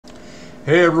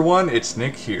Hey everyone, it's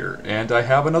Nick here, and I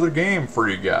have another game for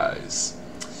you guys.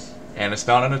 And it's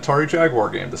not an Atari Jaguar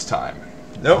game this time.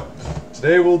 Nope.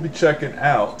 Today we'll be checking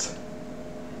out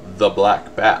The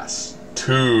Black Bass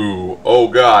 2. Oh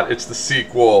god, it's the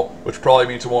sequel, which probably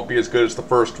means it won't be as good as the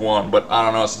first one, but I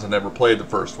don't know since I never played the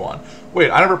first one.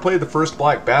 Wait, I never played the first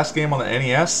Black Bass game on the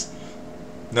NES?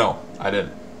 No, I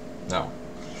didn't. No.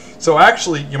 So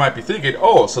actually, you might be thinking,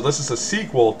 oh, so this is a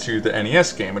sequel to the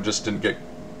NES game, it just didn't get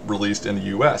released in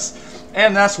the US.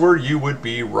 And that's where you would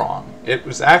be wrong. It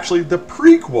was actually the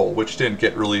prequel which didn't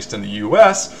get released in the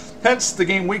US, hence the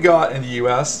game we got in the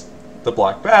US, The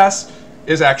Black Bass,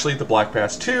 is actually The Black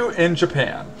Bass 2 in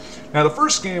Japan. Now the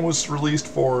first game was released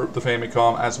for the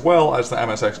Famicom as well as the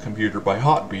MSX computer by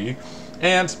Hotbee,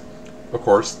 and of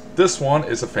course this one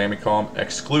is a Famicom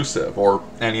exclusive, or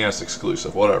NES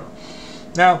exclusive, whatever.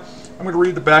 Now, I'm going to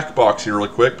read the back box here really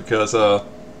quick because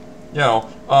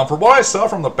for what I saw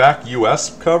from the back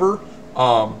US cover,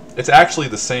 it's actually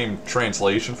the same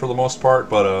translation for the most part,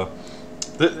 but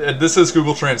this is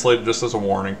Google translated just as a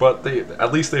warning, but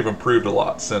at least they've improved a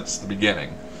lot since the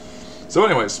beginning. So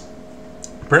anyways,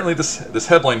 apparently this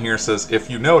headline here says, if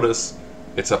you notice,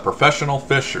 it's a professional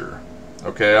fisher.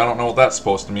 Okay, I don't know what that's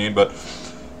supposed to mean, but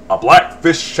a black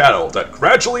fish shadow that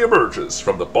gradually emerges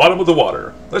from the bottom of the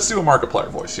water. Let's do a Markiplier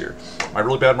voice here. My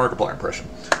really bad Markiplier impression.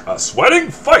 A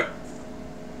sweating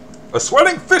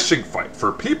fishing fight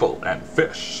for people and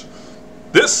fish.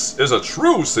 This is a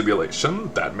true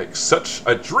simulation that makes such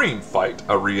a dream fight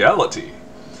a reality.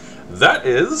 That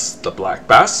is The Black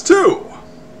Bass 2.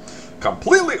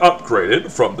 Completely upgraded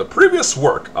from the previous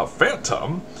work of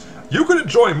Phantom, you can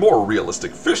enjoy more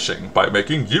realistic fishing by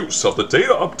making use of the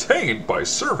data obtained by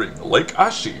surveying Lake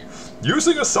Ashi,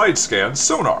 using a side-scan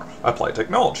sonar, applied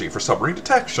technology for submarine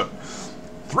detection.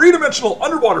 Three-dimensional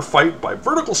underwater fight by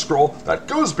vertical scroll that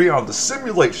goes beyond the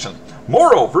simulation.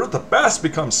 Moreover, the bass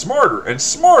becomes smarter and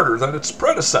smarter than its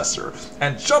predecessor,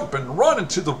 and jump and run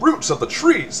into the roots of the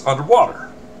trees underwater.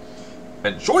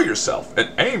 Enjoy yourself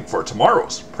and aim for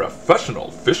tomorrow's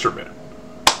professional fisherman.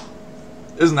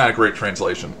 Isn't that a great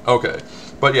translation? Okay.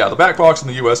 But yeah, the back box in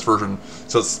the US version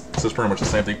says pretty much the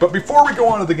same thing. But before we go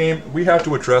on to the game, we have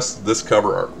to address this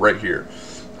cover art right here.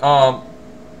 I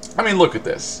mean, look at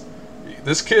this.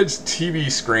 This kid's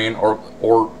TV screen,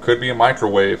 or could be a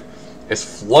microwave, is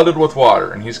flooded with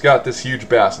water, and he's got this huge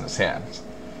bass in his hands.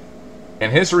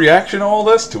 And his reaction to all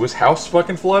this, to his house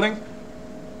fucking flooding?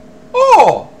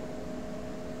 Oh!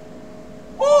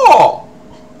 Oh!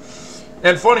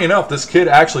 And funny enough, this kid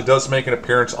actually does make an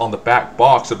appearance on the back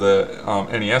box of the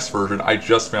NES version. I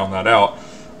just found that out.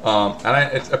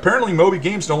 Apparently Moby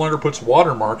Games no longer puts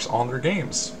watermarks on their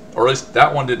games. Or at least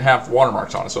that one didn't have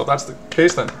watermarks on it. So if that's the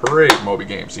case, then hooray, Moby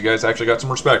Games. You guys actually got some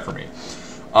respect for me.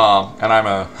 And I'm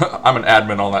an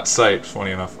admin on that site,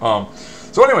 funny enough.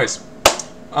 So anyways,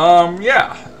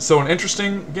 yeah. So an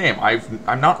interesting game.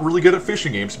 I'm not really good at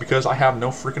fishing games because I have no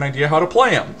freaking idea how to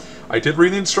play them. I did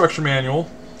read the instruction manual,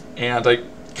 and I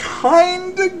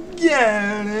kinda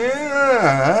get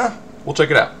it. We'll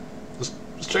check it out. Just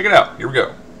check it out. Here we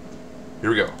go. Here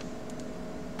we go.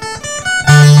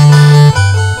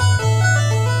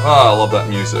 Ah, I love that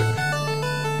music.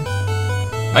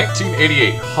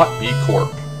 1988, Hotbee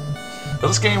Corp. Now,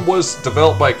 this game was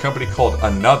developed by a company called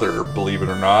Another, believe it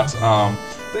or not.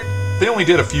 They only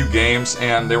did a few games,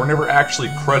 and they were never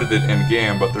actually credited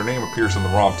in-game, but their name appears in the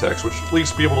ROM text, which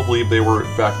leads people to believe they were,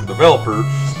 in fact, the developer.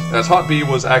 As Hotbee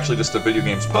was actually just a video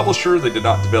games publisher, they did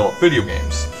not develop video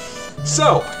games.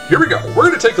 So, here we go. We're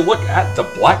going to take a look at The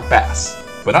Black Bass.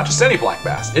 But not just any Black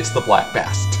Bass, it's The Black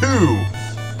Bass 2.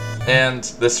 And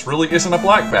this really isn't a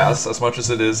black bass as much as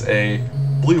it is a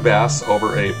blue bass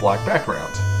over a black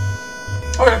background.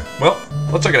 Okay, well,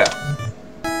 let's check it out.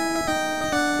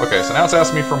 Okay, so now it's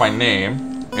asking me for my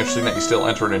name. Interesting that you still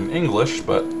enter it in English,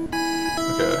 but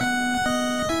okay.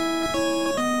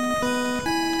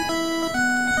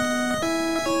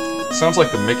 Sounds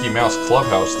like the Mickey Mouse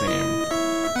Clubhouse theme.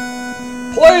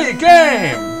 Play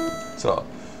game! So,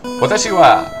 私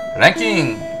はランキ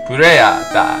ングプレイヤ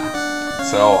ーだ.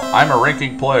 So, I'm a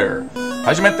ranking player.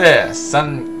 初めて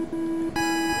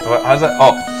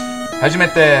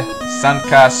参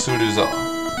加するぞ.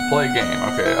 Play game.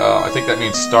 Okay, I think that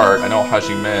means start. I know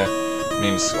hajime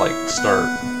means like start.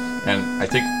 And I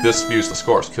think this views the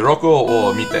scores. Kiroko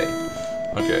o mite.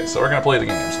 Okay, so we're gonna play the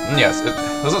games. And yes,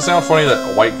 does it sound funny that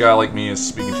a white guy like me is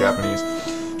speaking Japanese?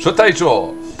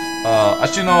 Shotaicho.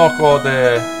 足の甲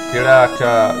で開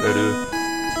かれる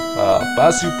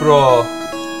バスプロ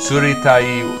釣り大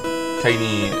会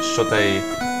に招待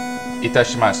いた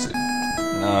します.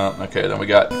 Okay, then we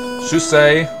got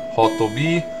Shusei,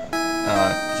 Hotobi,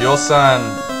 Kyosan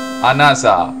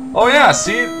Anaza. Oh yeah,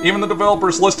 see, even the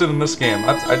developer's listed in this game.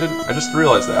 I just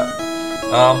realized that.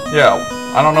 Yeah,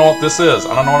 I don't know what this is.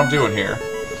 I don't know what I'm doing here.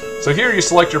 So here you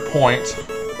select your point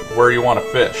where you want to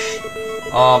fish.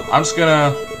 I'm just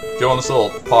gonna go in this little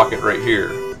pocket right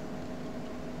here.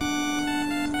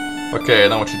 Okay,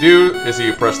 and then what you do is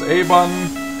you press the A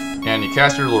button and you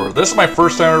cast your lure. This is my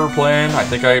first time ever playing. I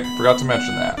think I forgot to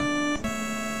mention that.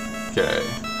 Okay.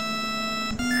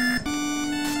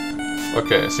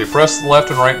 Okay, so you press the left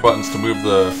and right buttons to move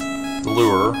the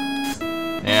lure.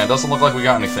 And it doesn't look like we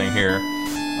got anything here.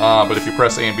 But if you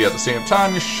press A and B at the same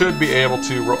time, you should be able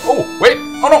to roll. Oh, wait!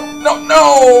 Oh no! No! No!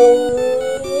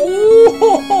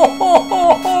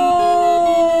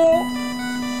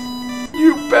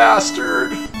 You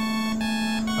bastard!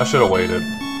 I should have waited.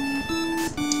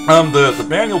 The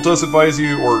manual does advise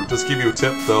you, or does give you a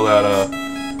tip though, that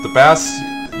the bass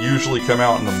usually come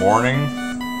out in the morning,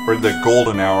 or the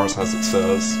golden hours, as it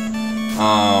says.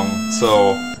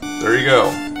 So there you go.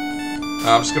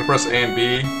 I'm just gonna press A and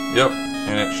B. Yep,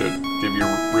 and it should give you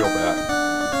a reel back.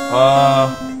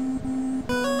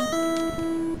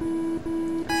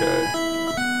 Okay.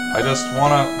 I just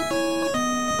wanna.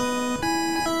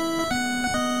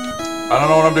 I don't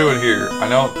know what I'm doing here. I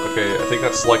know. Okay, I think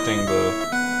that's selecting the.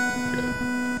 Okay.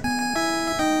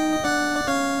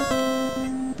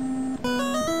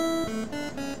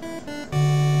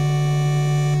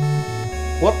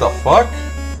 What the fuck?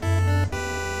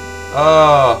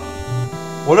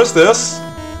 What is this?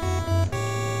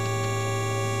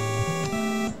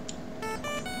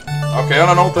 Okay, I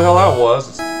don't know what the hell that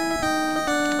was.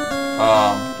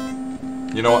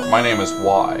 You know what? My name is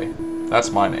Y.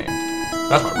 That's my name.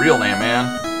 That's my real name, man.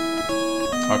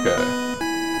 Okay.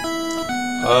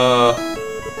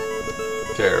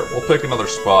 Okay, we'll pick another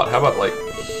spot. How about, like,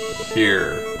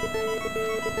 here?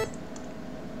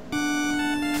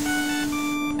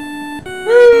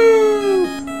 Woo!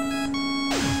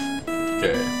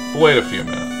 Okay, we'll wait a few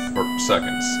minutes, or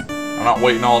seconds. I'm not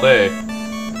waiting all day.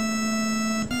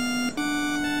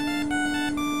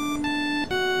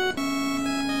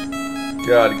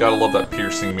 God, you gotta love that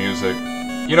piercing music.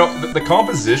 You know, the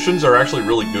compositions are actually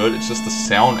really good. It's just the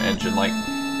sound engine, like,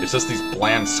 it's just these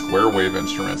bland square wave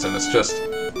instruments, and it's just,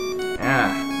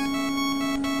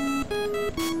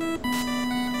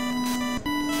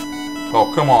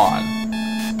 Oh, come on.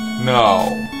 No.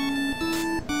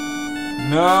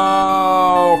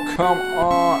 No, come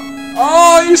on.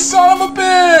 Oh, you son of a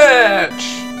bitch!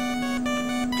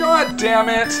 God damn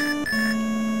it.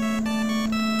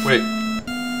 Wait.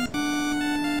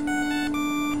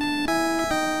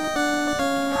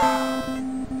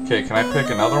 Okay, can I pick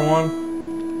another one?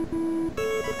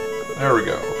 There we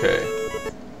go, okay.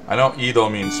 I know E though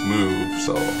means move,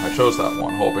 so I chose that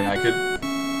one, hoping I could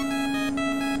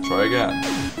try again.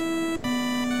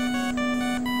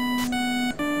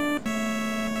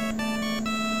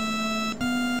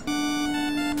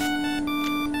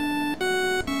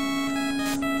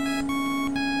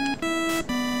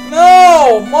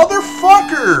 No!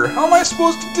 Motherfucker! How am I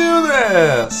supposed to do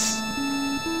this?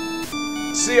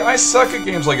 See, I suck at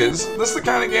games like this. This is the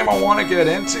kind of game I want to get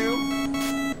into.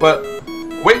 But,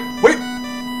 wait!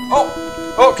 Oh!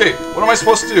 Okay, what am I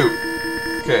supposed to do?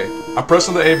 Okay, I'm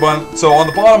pressing the A button. So on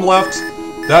the bottom left,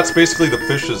 that's basically the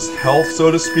fish's health,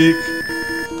 so to speak.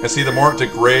 And see, the more it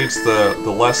degrades,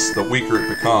 the weaker it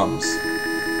becomes.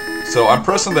 So I'm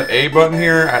pressing the A button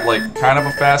here at like kind of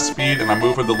a fast speed, and I'm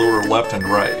moving the lure left and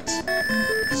right.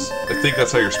 I think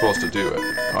that's how you're supposed to do it.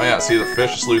 Oh yeah, see, the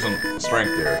fish is losing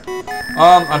strength there.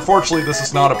 Unfortunately, this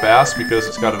is not a bass because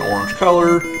it's got an orange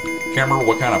color. Can't remember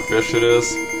what kind of fish it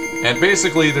is. And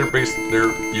basically, they're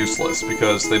useless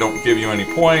because they don't give you any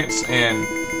points, and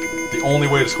the only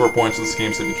way to score points in this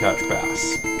game is if you catch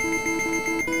bass.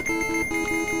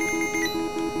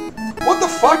 What the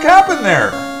fuck happened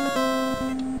there?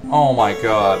 Oh my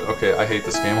god. Okay, I hate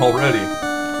this game already.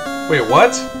 Wait,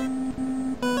 what?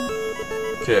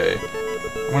 Okay.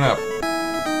 I'm gonna...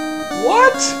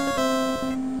 What?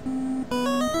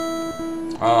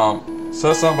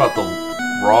 Says something about the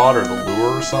rod or the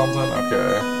lure or something?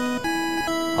 Okay.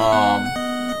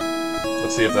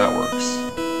 Let's see if that works.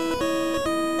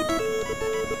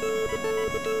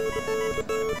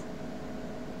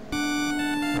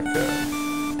 Okay.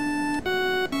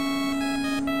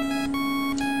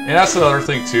 And that's the other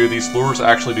thing too, these lures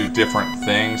actually do different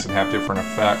things and have different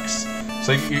effects.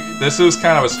 So this is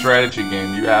kind of a strategy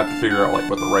game. You have to figure out like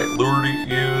what the right lure to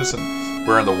use and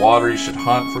where in the water you should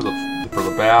hunt for the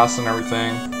bass and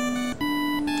everything.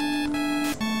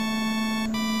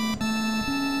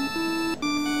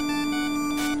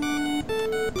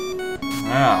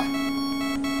 Yeah.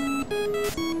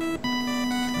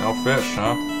 No fish,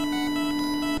 huh?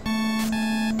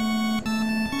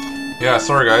 Yeah,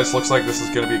 sorry guys, looks like this is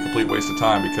gonna be a complete waste of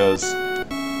time because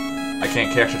I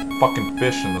can't catch a fucking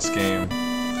fish in this game.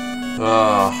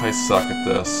 Ugh, I suck at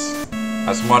this.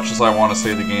 As much as I want to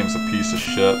say the game's a piece of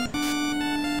shit,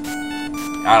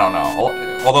 I don't know.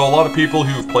 Although a lot of people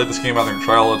who've played this game out in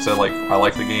trial had said, like, I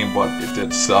like the game, but it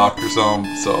did suck or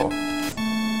something, so...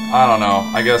 I don't know.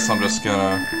 I guess I'm just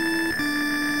done.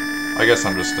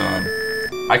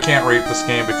 I can't rate this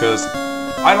game because...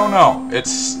 I don't know.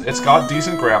 It's got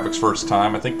decent graphics for its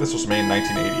time. I think this was made in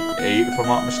 1988, if I'm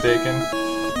not mistaken.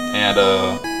 And,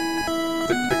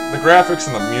 the graphics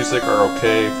and the music are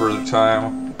okay for the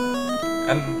time.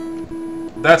 And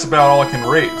that's about all I can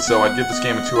rate. So I'd give this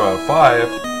game a 2 out of 5.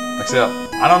 Except,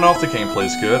 I don't know if the gameplay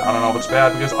is good. I don't know if it's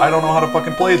bad because I don't know how to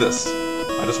fucking play this.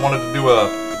 I just wanted to do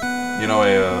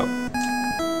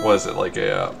what is it, like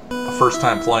a first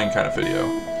time playing kind of video.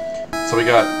 So we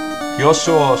got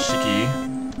Hyosho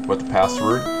Shiki with the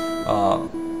password.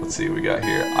 Let's see what we got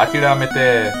here.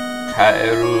 Akiramete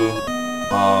kaeru,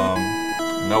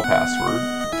 no password.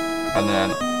 And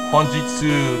then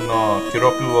Honjitsu no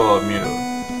kiroku wo miru,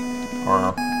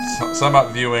 or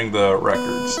somewhat viewing the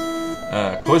records.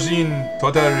 Kojin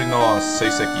totaru no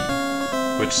seiseki,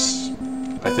 which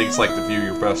I think it's like to view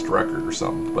your best record or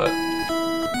something, but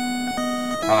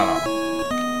I don't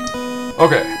know.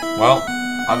 Okay, well,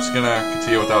 I'm just gonna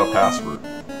continue without a password.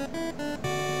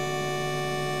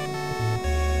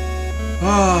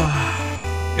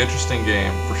 Interesting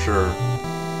game, for sure.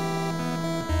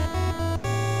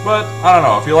 But, I don't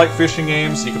know, if you like fishing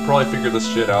games, you could probably figure this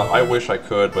shit out. I wish I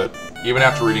could, but even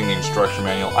after reading the instruction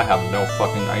manual, I have no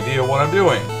fucking idea what I'm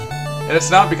doing. And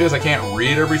it's not because I can't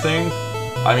read everything.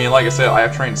 I mean, like I said, I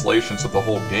have translations of the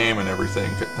whole game and everything,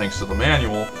 thanks to the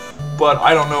manual, but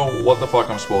I don't know what the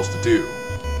fuck I'm supposed to do.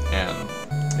 And,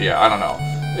 yeah, I don't know.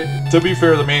 To be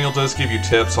fair, the manual does give you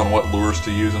tips on what lures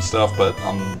to use and stuff, but,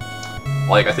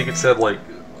 like, I think it said, like,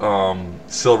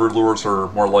 silver lures are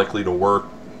more likely to work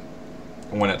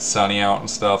when it's sunny out and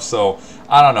stuff, so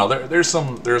I don't know. There's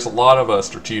a lot of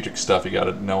strategic stuff you got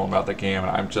to know about the game, and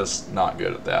I'm just not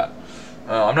good at that.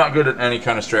 I'm not good at any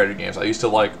kind of strategy games. I used to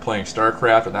like playing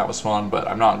StarCraft, and that was fun, but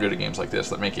I'm not good at games like this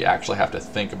that make you actually have to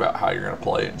think about how you're going to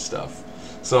play it and stuff.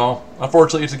 So,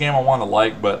 unfortunately, it's a game I want to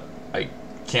like, but I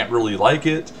can't really like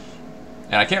it,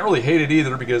 and I can't really hate it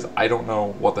either because I don't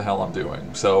know what the hell I'm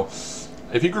doing. So,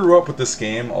 if you grew up with this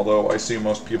game, although I assume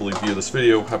most people who view this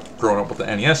video have grown up with the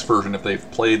NES version if they've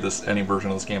played any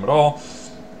version of this game at all,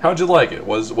 how'd you like it?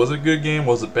 Was it a good game?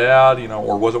 Was it bad? You know,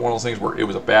 or was it one of those things where it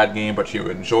was a bad game but you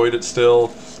enjoyed it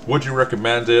still? Would you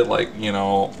recommend it? Like, you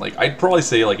know, like I'd probably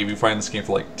say like if you find this game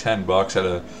for like $10 at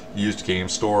a used game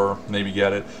store, maybe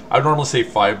get it. I'd normally say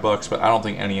 $5, but I don't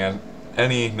think any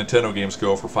Nintendo games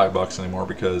go for $5 anymore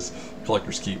because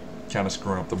collectors keep kind of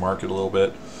screwing up the market a little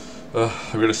bit. I'm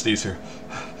gonna sneeze here.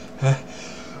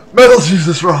 Metal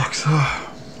Jesus rocks.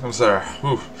 I'm sorry.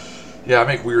 Ooh. Yeah, I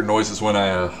make weird noises when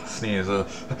I sneeze.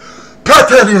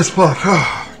 Patanius fuck.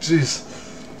 Oh, jeez.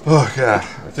 Oh god,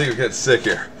 I think I'm getting sick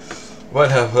here.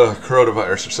 Might have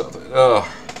coronavirus or something.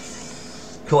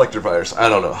 Collector virus. I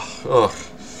don't know.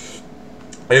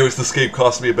 Anyways, this game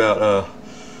cost me about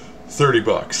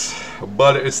 $30,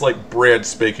 but it's like brand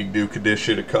spanking new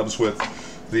condition. It comes with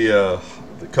the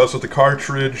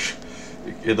cartridge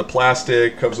in the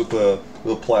plastic, comes with the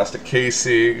little plastic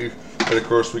casing, and of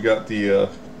course we got the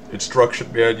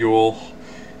instruction manual,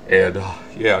 and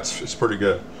yeah, it's pretty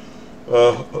good.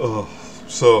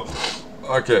 So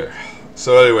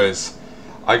anyways,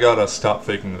 I gotta stop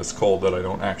faking this cold that I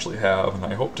don't actually have, and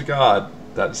I hope to God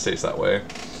that it stays that way.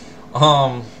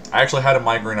 I actually had a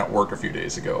migraine at work a few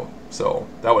days ago, so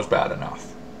that was bad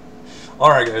enough.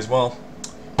 Alright guys, well,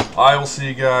 I will see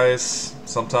you guys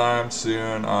sometime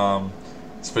soon.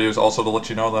 This video is also to let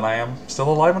you know that I am still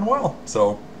alive and well,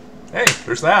 so hey,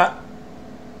 there's that.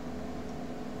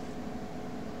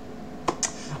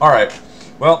 Alright,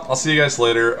 well, I'll see you guys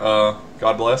later.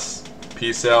 God bless.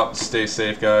 Peace out. Stay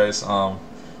safe, guys.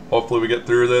 Hopefully we get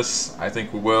through this. I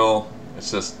think we will. It's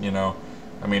just, you know,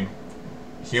 I mean,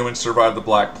 humans survived the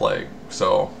Black Plague,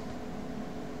 so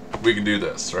we can do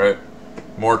this, right?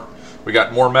 We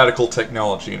got more medical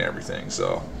technology and everything,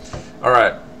 so.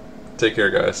 Alright, take care,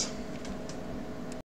 guys.